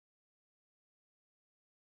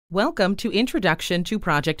Welcome to Introduction to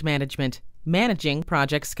Project Management, Managing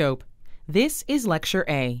Project Scope. This is Lecture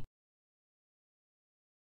A.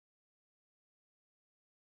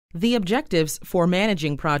 The objectives for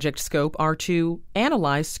managing project scope are to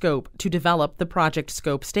analyze scope to develop the project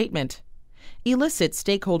scope statement, elicit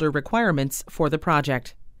stakeholder requirements for the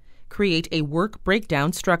project, create a work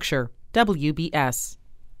breakdown structure, WBS.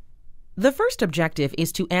 The first objective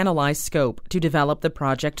is to analyze scope to develop the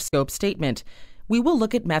project scope statement. We will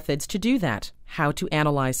look at methods to do that, how to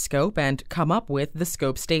analyze scope and come up with the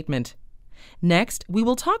scope statement. Next, we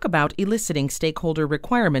will talk about eliciting stakeholder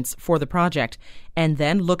requirements for the project, and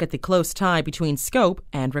then look at the close tie between scope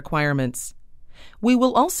and requirements. We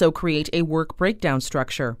will also create a work breakdown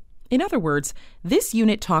structure. In other words, this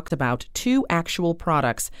unit talks about two actual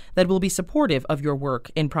products that will be supportive of your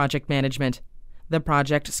work in project management: the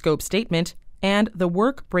project scope statement and the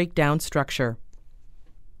work breakdown structure.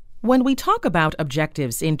 When we talk about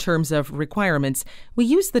objectives in terms of requirements, we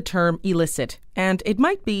use the term elicit, and it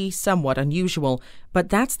might be somewhat unusual, but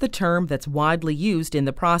that's the term that's widely used in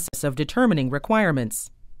the process of determining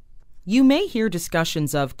requirements. You may hear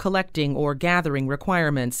discussions of collecting or gathering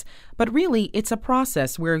requirements, but really it's a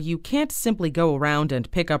process where you can't simply go around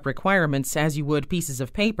and pick up requirements as you would pieces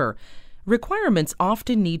of paper. Requirements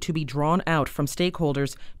often need to be drawn out from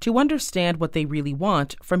stakeholders to understand what they really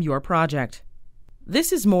want from your project.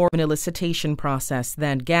 This is more of an elicitation process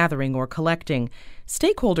than gathering or collecting.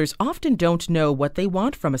 Stakeholders often don't know what they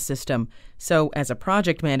want from a system, so as a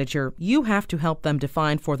project manager, you have to help them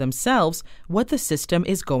define for themselves what the system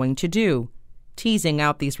is going to do. Teasing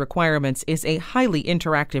out these requirements is a highly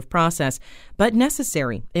interactive process, but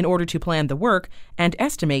necessary in order to plan the work and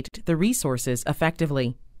estimate the resources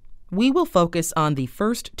effectively. We will focus on the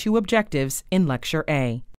first two objectives in Lecture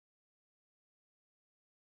A.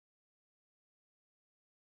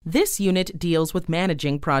 This unit deals with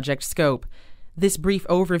managing project scope. This brief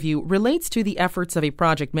overview relates to the efforts of a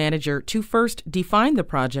project manager to first define the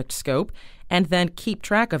project scope and then keep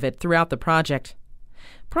track of it throughout the project.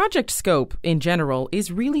 Project scope, in general,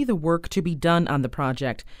 is really the work to be done on the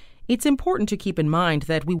project. It's important to keep in mind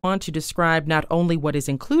that we want to describe not only what is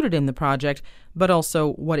included in the project, but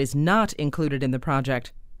also what is not included in the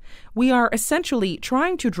project. We are essentially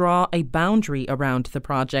trying to draw a boundary around the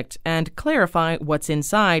project and clarify what's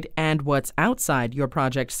inside and what's outside your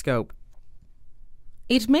project scope.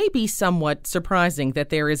 It may be somewhat surprising that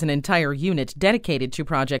there is an entire unit dedicated to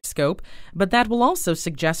project scope, but that will also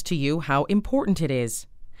suggest to you how important it is.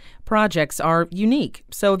 Projects are unique,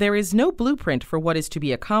 so there is no blueprint for what is to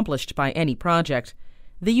be accomplished by any project.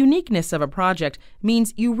 The uniqueness of a project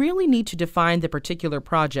means you really need to define the particular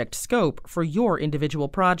project scope for your individual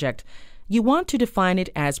project. You want to define it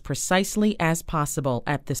as precisely as possible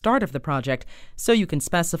at the start of the project so you can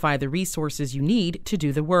specify the resources you need to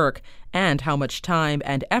do the work and how much time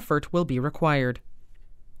and effort will be required.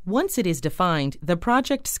 Once it is defined, the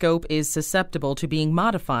project scope is susceptible to being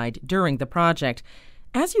modified during the project.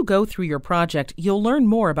 As you go through your project, you'll learn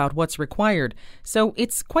more about what's required, so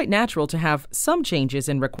it's quite natural to have some changes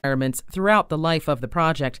in requirements throughout the life of the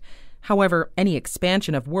project. However, any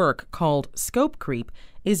expansion of work, called scope creep,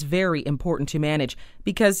 is very important to manage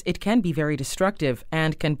because it can be very destructive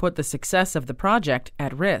and can put the success of the project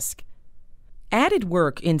at risk. Added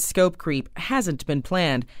work in scope creep hasn't been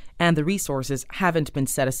planned, and the resources haven't been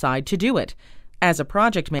set aside to do it. As a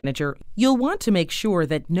project manager, you'll want to make sure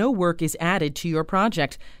that no work is added to your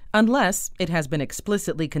project unless it has been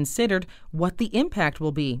explicitly considered what the impact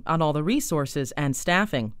will be on all the resources and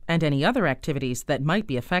staffing and any other activities that might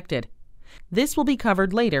be affected. This will be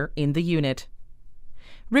covered later in the unit.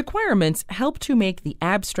 Requirements help to make the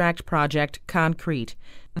abstract project concrete.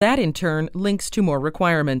 That in turn links to more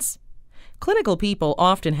requirements. Clinical people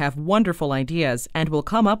often have wonderful ideas and will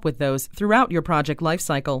come up with those throughout your project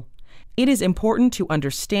lifecycle. It is important to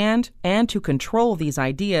understand and to control these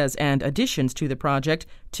ideas and additions to the project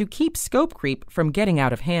to keep scope creep from getting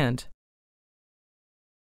out of hand.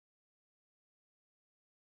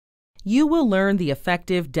 You will learn the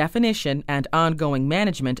effective definition and ongoing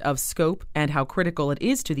management of scope and how critical it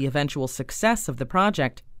is to the eventual success of the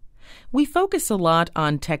project. We focus a lot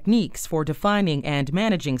on techniques for defining and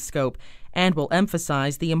managing scope and will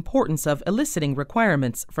emphasize the importance of eliciting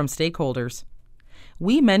requirements from stakeholders.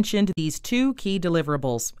 We mentioned these two key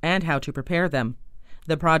deliverables and how to prepare them: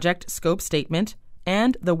 the project scope statement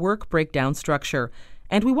and the work breakdown structure,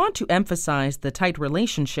 and we want to emphasize the tight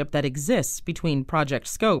relationship that exists between project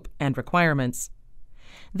scope and requirements.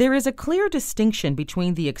 There is a clear distinction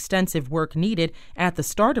between the extensive work needed at the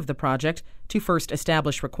start of the project to first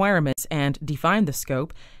establish requirements and define the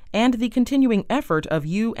scope, and the continuing effort of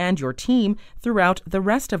you and your team throughout the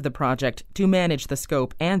rest of the project to manage the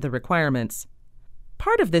scope and the requirements.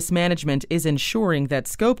 Part of this management is ensuring that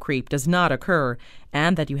scope creep does not occur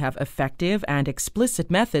and that you have effective and explicit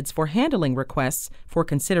methods for handling requests for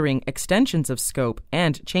considering extensions of scope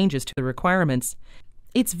and changes to the requirements.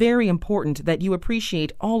 It's very important that you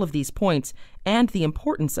appreciate all of these points and the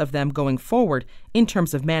importance of them going forward in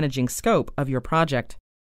terms of managing scope of your project.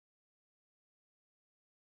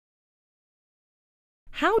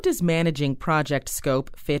 How does managing project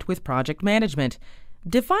scope fit with project management?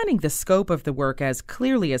 Defining the scope of the work as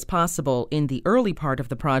clearly as possible in the early part of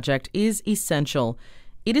the project is essential.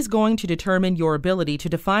 It is going to determine your ability to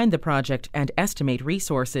define the project and estimate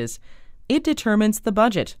resources. It determines the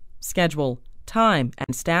budget, schedule, time,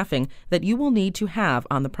 and staffing that you will need to have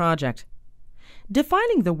on the project.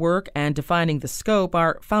 Defining the work and defining the scope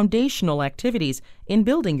are foundational activities in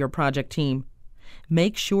building your project team.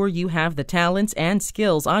 Make sure you have the talents and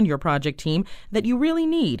skills on your project team that you really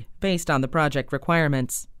need based on the project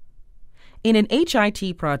requirements. In an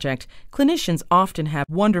HIT project, clinicians often have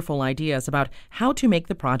wonderful ideas about how to make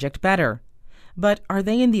the project better. But are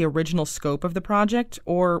they in the original scope of the project,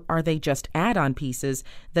 or are they just add-on pieces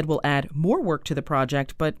that will add more work to the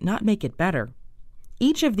project but not make it better?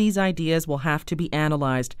 Each of these ideas will have to be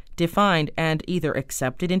analyzed, defined, and either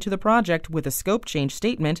accepted into the project with a scope change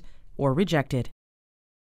statement or rejected.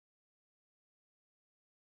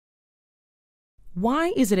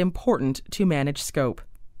 Why is it important to manage scope?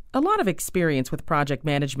 A lot of experience with project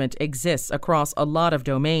management exists across a lot of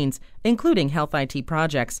domains, including health IT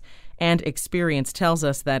projects, and experience tells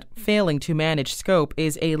us that failing to manage scope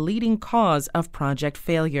is a leading cause of project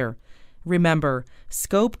failure. Remember,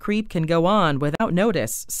 scope creep can go on without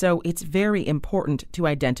notice, so it's very important to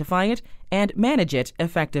identify it and manage it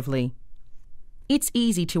effectively. It's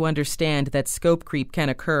easy to understand that scope creep can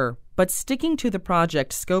occur, but sticking to the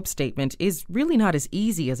project scope statement is really not as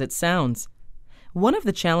easy as it sounds. One of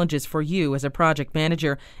the challenges for you as a project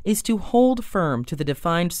manager is to hold firm to the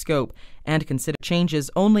defined scope and consider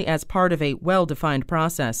changes only as part of a well-defined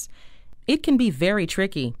process. It can be very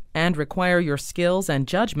tricky and require your skills and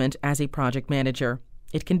judgment as a project manager.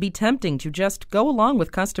 It can be tempting to just go along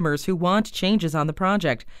with customers who want changes on the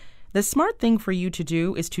project. The smart thing for you to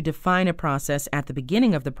do is to define a process at the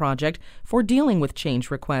beginning of the project for dealing with change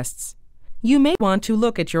requests. You may want to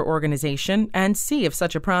look at your organization and see if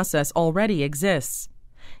such a process already exists.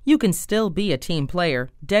 You can still be a team player,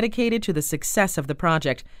 dedicated to the success of the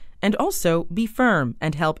project, and also be firm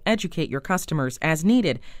and help educate your customers as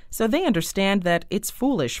needed so they understand that it's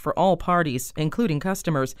foolish for all parties, including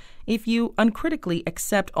customers, if you uncritically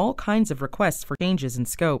accept all kinds of requests for changes in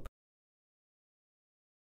scope.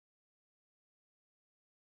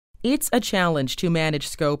 It's a challenge to manage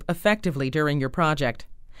scope effectively during your project.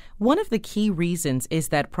 One of the key reasons is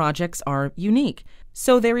that projects are unique,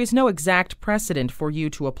 so there is no exact precedent for you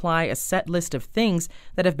to apply a set list of things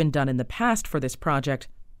that have been done in the past for this project.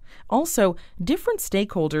 Also, different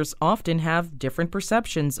stakeholders often have different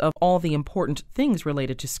perceptions of all the important things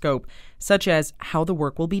related to scope, such as how the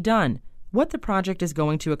work will be done, what the project is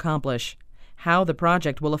going to accomplish, how the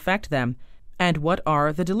project will affect them, and what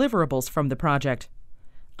are the deliverables from the project.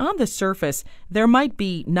 On the surface, there might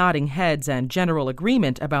be nodding heads and general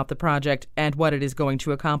agreement about the project and what it is going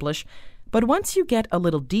to accomplish, but once you get a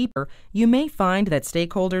little deeper, you may find that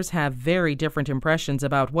stakeholders have very different impressions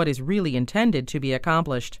about what is really intended to be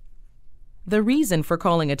accomplished. The reason for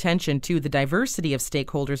calling attention to the diversity of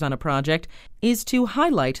stakeholders on a project is to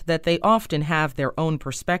highlight that they often have their own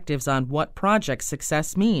perspectives on what project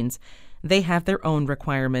success means. They have their own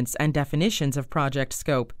requirements and definitions of project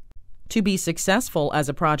scope. To be successful as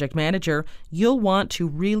a project manager, you'll want to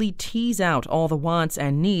really tease out all the wants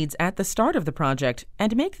and needs at the start of the project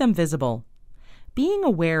and make them visible. Being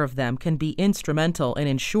aware of them can be instrumental in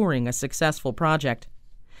ensuring a successful project.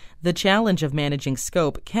 The challenge of managing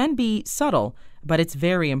scope can be subtle, but it's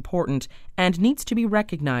very important and needs to be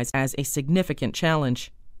recognized as a significant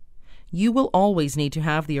challenge. You will always need to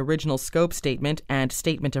have the original scope statement and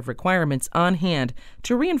statement of requirements on hand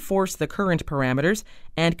to reinforce the current parameters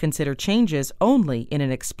and consider changes only in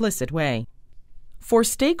an explicit way. For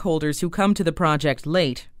stakeholders who come to the project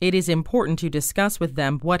late, it is important to discuss with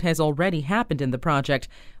them what has already happened in the project,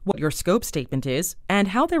 what your scope statement is, and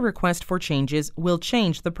how their request for changes will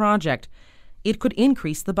change the project. It could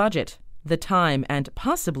increase the budget, the time, and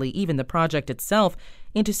possibly even the project itself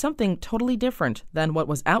into something totally different than what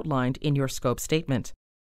was outlined in your scope statement.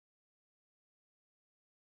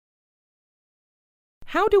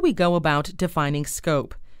 How do we go about defining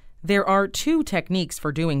scope? There are two techniques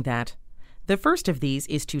for doing that. The first of these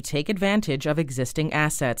is to take advantage of existing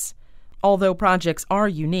assets. Although projects are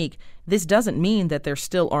unique, this doesn't mean that there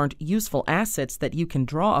still aren't useful assets that you can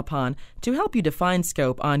draw upon to help you define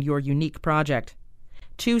scope on your unique project.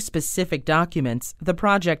 Two specific documents, the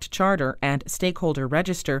project charter and stakeholder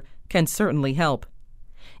register, can certainly help.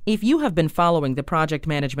 If you have been following the project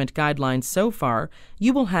management guidelines so far,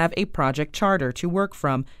 you will have a project charter to work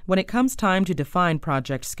from when it comes time to define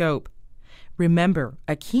project scope. Remember,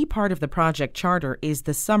 a key part of the project charter is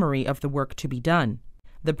the summary of the work to be done.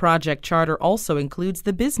 The project charter also includes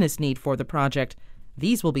the business need for the project.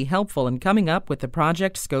 These will be helpful in coming up with the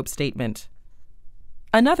project scope statement.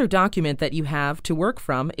 Another document that you have to work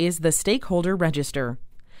from is the stakeholder register.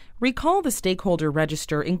 Recall the stakeholder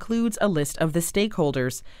register includes a list of the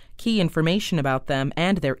stakeholders, key information about them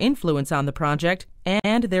and their influence on the project,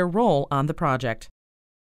 and their role on the project.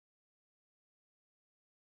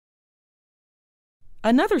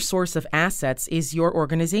 Another source of assets is your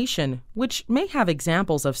organization, which may have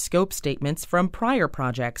examples of scope statements from prior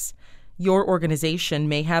projects. Your organization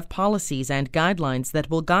may have policies and guidelines that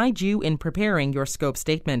will guide you in preparing your scope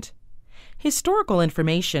statement. Historical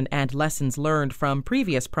information and lessons learned from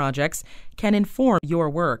previous projects can inform your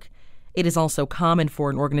work. It is also common for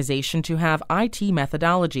an organization to have IT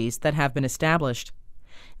methodologies that have been established.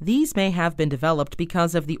 These may have been developed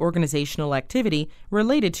because of the organizational activity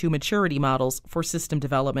related to maturity models for system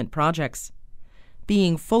development projects.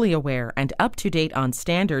 Being fully aware and up-to-date on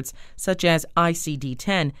standards such as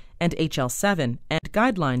ICD-10 and HL7 and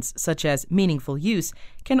guidelines such as meaningful use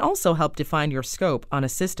can also help define your scope on a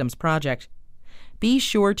systems project. Be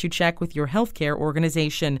sure to check with your healthcare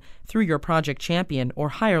organization through your project champion or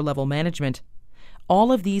higher-level management.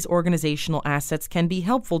 All of these organizational assets can be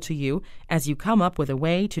helpful to you as you come up with a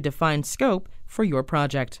way to define scope for your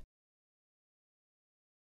project.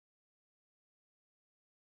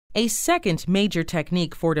 A second major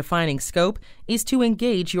technique for defining scope is to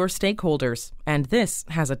engage your stakeholders, and this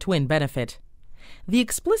has a twin benefit. The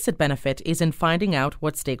explicit benefit is in finding out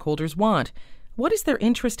what stakeholders want, what is their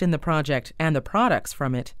interest in the project and the products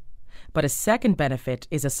from it. But a second benefit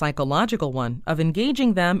is a psychological one of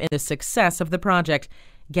engaging them in the success of the project,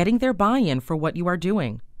 getting their buy-in for what you are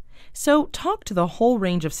doing. So talk to the whole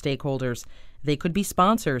range of stakeholders. They could be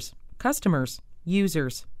sponsors, customers,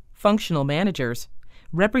 users, functional managers,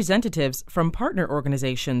 representatives from partner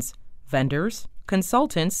organizations, vendors,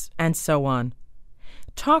 consultants, and so on.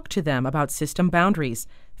 Talk to them about system boundaries,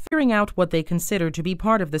 figuring out what they consider to be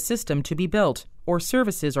part of the system to be built, or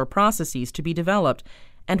services or processes to be developed,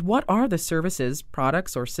 and what are the services,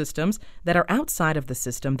 products, or systems that are outside of the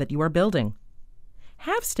system that you are building.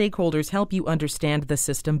 Have stakeholders help you understand the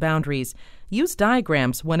system boundaries. Use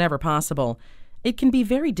diagrams whenever possible. It can be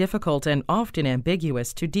very difficult and often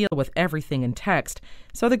ambiguous to deal with everything in text,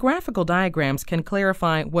 so the graphical diagrams can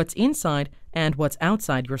clarify what's inside and what's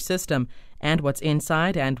outside your system, and what's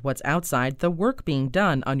inside and what's outside the work being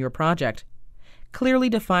done on your project. Clearly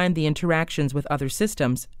define the interactions with other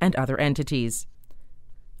systems and other entities.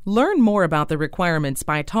 Learn more about the requirements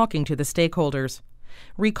by talking to the stakeholders.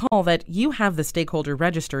 Recall that you have the stakeholder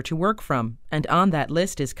register to work from, and on that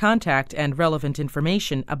list is contact and relevant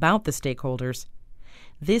information about the stakeholders.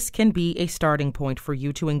 This can be a starting point for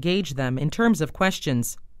you to engage them in terms of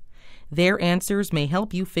questions. Their answers may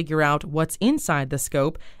help you figure out what's inside the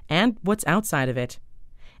scope and what's outside of it.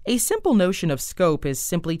 A simple notion of scope is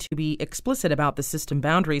simply to be explicit about the system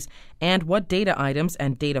boundaries and what data items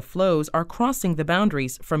and data flows are crossing the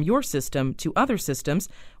boundaries from your system to other systems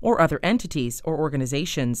or other entities or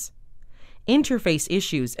organizations. Interface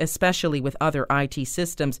issues, especially with other IT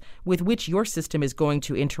systems with which your system is going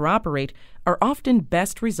to interoperate, are often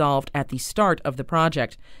best resolved at the start of the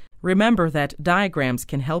project. Remember that diagrams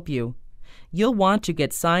can help you. You'll want to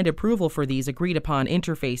get signed approval for these agreed-upon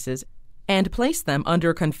interfaces and place them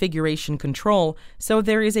under configuration control so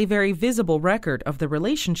there is a very visible record of the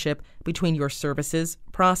relationship between your services,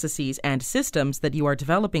 processes, and systems that you are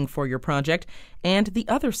developing for your project and the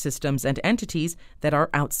other systems and entities that are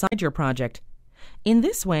outside your project. In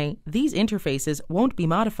this way, these interfaces won't be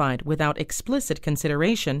modified without explicit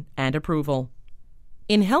consideration and approval.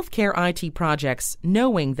 In healthcare IT projects,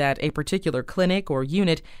 knowing that a particular clinic or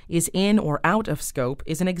unit is in or out of scope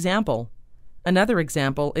is an example. Another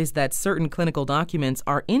example is that certain clinical documents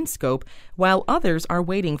are in scope while others are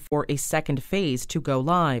waiting for a second phase to go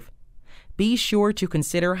live. Be sure to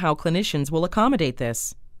consider how clinicians will accommodate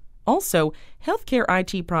this. Also, healthcare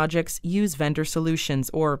IT projects use vendor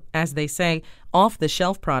solutions or, as they say,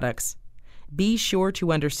 off-the-shelf products. Be sure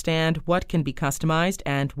to understand what can be customized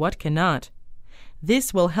and what cannot.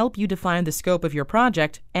 This will help you define the scope of your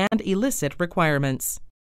project and elicit requirements.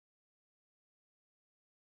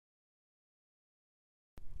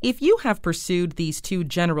 If you have pursued these two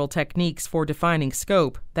general techniques for defining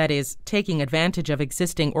scope, that is, taking advantage of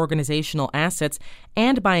existing organizational assets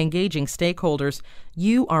and by engaging stakeholders,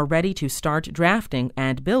 you are ready to start drafting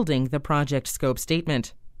and building the project scope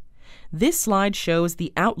statement. This slide shows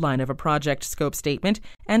the outline of a project scope statement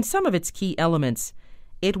and some of its key elements.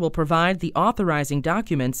 It will provide the authorizing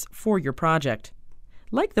documents for your project.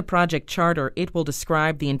 Like the project charter, it will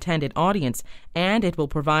describe the intended audience, and it will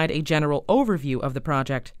provide a general overview of the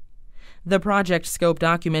project. The project scope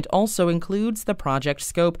document also includes the project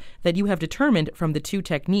scope that you have determined from the two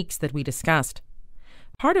techniques that we discussed.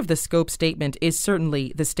 Part of the scope statement is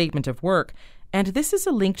certainly the statement of work, and this is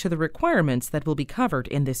a link to the requirements that will be covered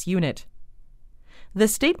in this unit. The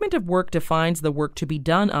statement of work defines the work to be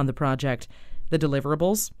done on the project. The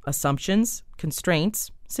deliverables, assumptions,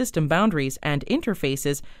 constraints, system boundaries, and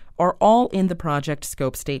interfaces are all in the project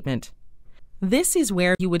scope statement. This is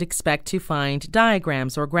where you would expect to find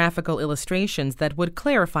diagrams or graphical illustrations that would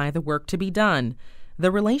clarify the work to be done,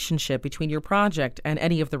 the relationship between your project and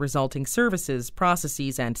any of the resulting services,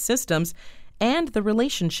 processes, and systems, and the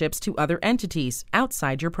relationships to other entities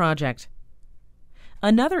outside your project.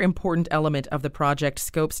 Another important element of the project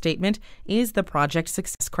scope statement is the project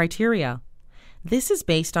success criteria. This is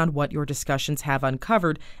based on what your discussions have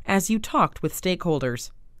uncovered as you talked with stakeholders.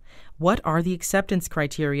 What are the acceptance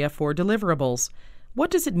criteria for deliverables? What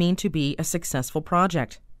does it mean to be a successful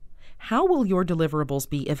project? How will your deliverables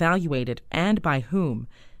be evaluated and by whom?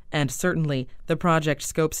 And certainly, the project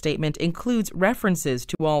scope statement includes references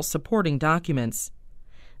to all supporting documents.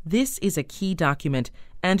 This is a key document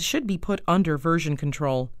and should be put under version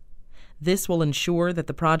control. This will ensure that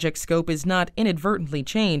the project scope is not inadvertently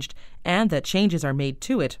changed and that changes are made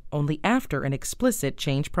to it only after an explicit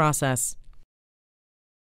change process.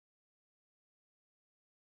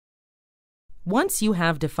 Once you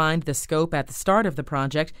have defined the scope at the start of the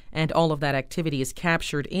project and all of that activity is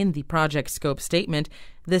captured in the project scope statement,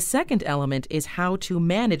 the second element is how to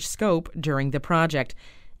manage scope during the project.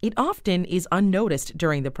 It often is unnoticed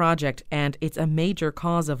during the project, and it's a major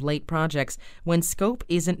cause of late projects when scope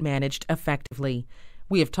isn't managed effectively.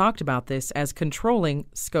 We have talked about this as controlling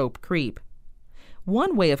scope creep.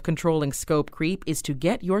 One way of controlling scope creep is to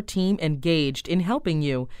get your team engaged in helping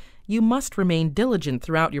you. You must remain diligent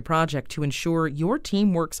throughout your project to ensure your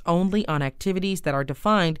team works only on activities that are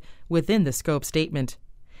defined within the scope statement.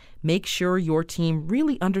 Make sure your team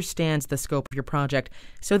really understands the scope of your project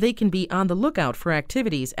so they can be on the lookout for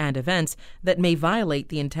activities and events that may violate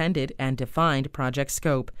the intended and defined project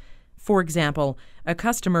scope. For example, a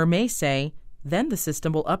customer may say, "Then the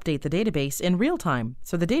system will update the database in real time,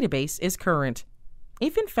 so the database is current."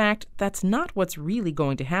 If in fact that's not what's really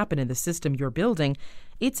going to happen in the system you're building,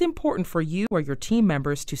 it's important for you or your team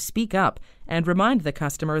members to speak up and remind the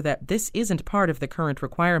customer that this isn't part of the current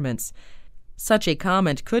requirements. Such a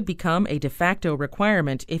comment could become a de facto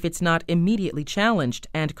requirement if it's not immediately challenged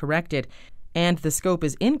and corrected, and the scope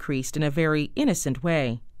is increased in a very innocent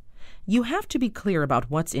way. You have to be clear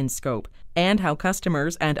about what's in scope and how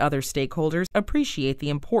customers and other stakeholders appreciate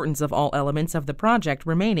the importance of all elements of the project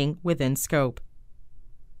remaining within scope.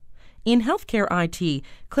 In healthcare IT,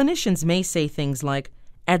 clinicians may say things like,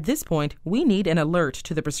 "At this point, we need an alert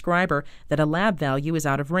to the prescriber that a lab value is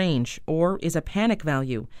out of range or is a panic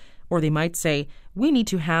value." Or they might say, "We need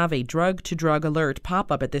to have a drug-to-drug alert pop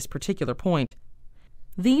up at this particular point."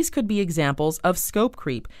 These could be examples of scope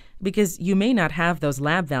creep because you may not have those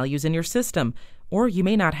lab values in your system, or you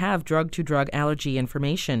may not have drug-to-drug allergy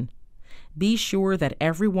information. Be sure that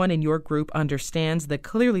everyone in your group understands the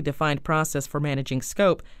clearly defined process for managing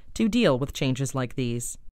scope to deal with changes like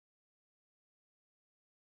these.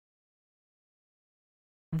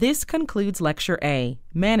 This concludes Lecture A,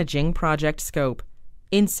 Managing Project Scope.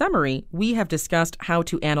 In summary, we have discussed how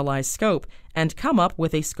to analyze scope and come up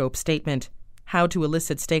with a scope statement, how to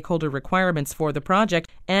elicit stakeholder requirements for the project,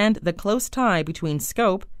 and the close tie between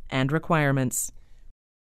scope and requirements.